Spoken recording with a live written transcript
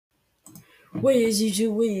What is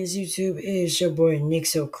YouTube? What is YouTube? It's your boy Nick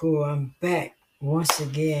So Cool. I'm back once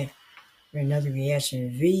again for another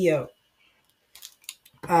reaction video.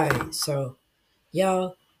 Alright, so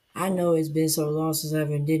y'all, I know it's been so long since I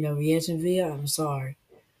haven't did no reaction video. I'm sorry.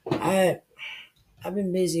 I've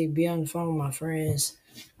been busy being on the phone with my friends.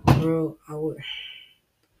 Bro,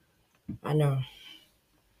 I know.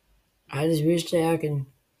 I just wish that I can,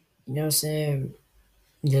 what I'm saying,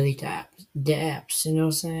 delete the apps, you know what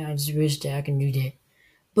I'm saying? I just wish that I can do that.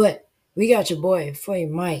 But we got your boy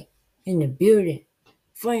FunnyMike in the building.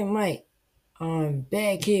 FunnyMike on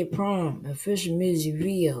Badkid Prom official music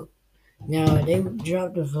video. Now they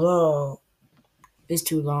dropped the vlog. It's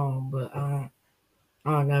too long, but I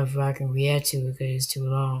don't know if I can react to it because it's too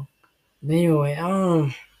long. But anyway,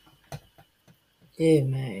 yeah,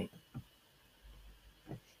 man.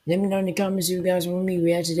 Let me know in the comments if you guys want me to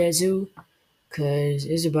react to that too, cause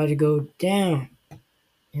it's about to go down.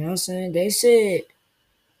 You know what I'm saying? They said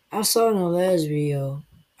I saw it in the last video.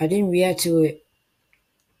 I didn't react to it.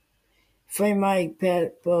 FunnyMike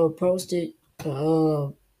posted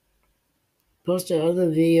other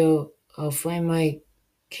video of FunnyMike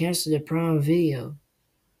cancel the prom video,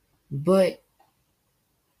 but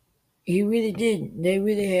he really didn't. They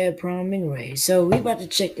really had prom anyway. So we about to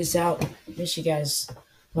check this out. Make sure you guys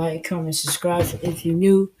like, comment, subscribe if you're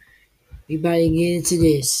new. We about to get into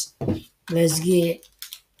this. Let's get.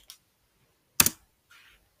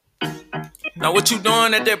 Now what you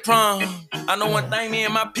doing at that prom? I know one thing, me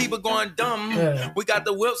and my people going dumb. We got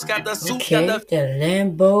the whips, got the suit, Okay, got the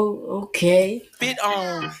Lambo. Okay. fit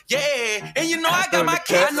on. Yeah, and you know I got my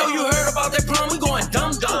kid. I know you heard about that prom. We going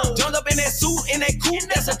dumb. Jumped up in that suit, in that coupe,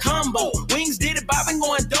 that's a combo. Wings did it, bobbing,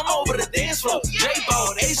 going dumb over the dance floor.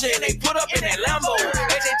 J-Ball, Asia, and they put up in that Lambo.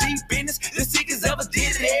 HAG business, the sickest ever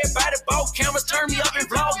did it. Everybody bought cameras, turn me up and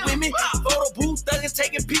vlog with me. Photo booth, thugging,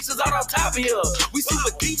 taking pictures out on top of here. We super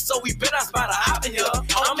deep, so we bet I spot a hop in here.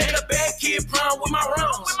 I'm at a Badkid prom with my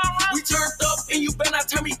rounds. We turned up, and you better not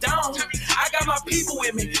turn me down. I got my people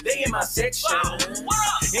with me, they in my section.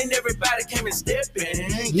 And everybody came and stepped in.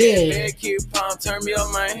 Yeah. Badkid prom, turn me up,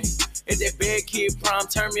 man. At that Badkid prom,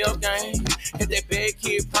 turn me up, gang. At that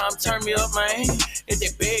Badkid prom, turn me up, man. At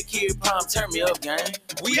that Badkid prom, turn me up, gang.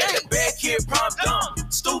 We at the Badkid prom, dumb,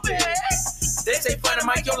 stupid. They say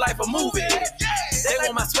FunnyMike, your life a movie. They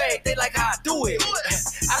want my swag, they like how I do it.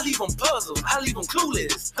 I leave them puzzled, I leave them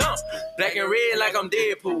clueless. Black and red like I'm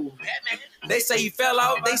Deadpool. They say he fell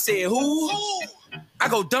out, they said who? I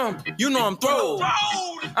go dumb, you know I'm thrown.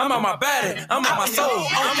 I'm on my body, I'm on my soul.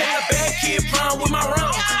 I'm at a Badkid prom with my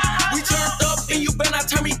rounds. We turned up and you better not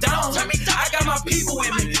turn me down. I got my people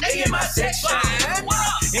with me, they in my section.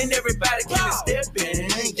 And everybody came and step in.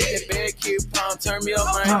 Get that Badkid prom, turn me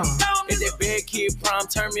up, man. Get that Badkid prom,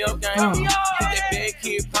 turn me up, gang. Get that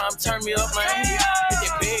Badkid prom, turn me up, man. Get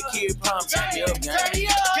that Badkid prom, turn me up, gang.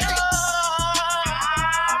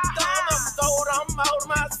 I'm out of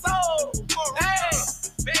my soul. Hey,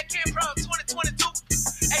 Badkid prom 2022.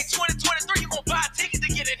 Hey, 2023, you gon' buy a ticket to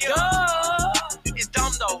get in here. It's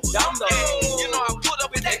dumb though. Hey, you know I put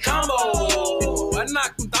up in that combo. I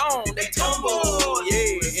knock them down, they tumble.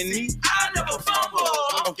 Yeah, and I never fumble.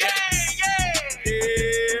 Okay,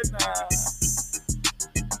 yeah, nah.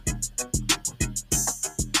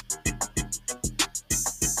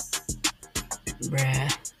 Bruh.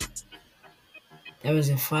 That was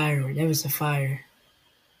a fire. That was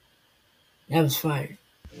fire.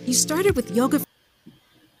 You started with yoga.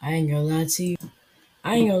 I ain't gonna lie to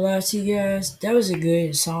you guys. That was a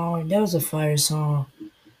good song. That was a fire song.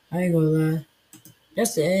 I ain't gonna lie.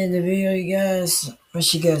 That's the end of the video, you guys. Make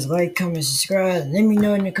sure you guys like, comment, subscribe. Let me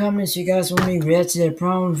know in the comments if you guys want me to react to that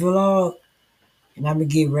prom vlog. And I'm gonna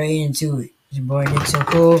get right into it. Your boy Nick So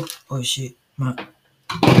Cool. Oh shit. My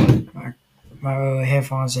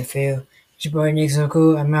headphones have failed. Your boy Nick So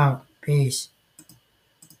Cool. I'm out. Peace.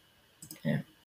 Yeah.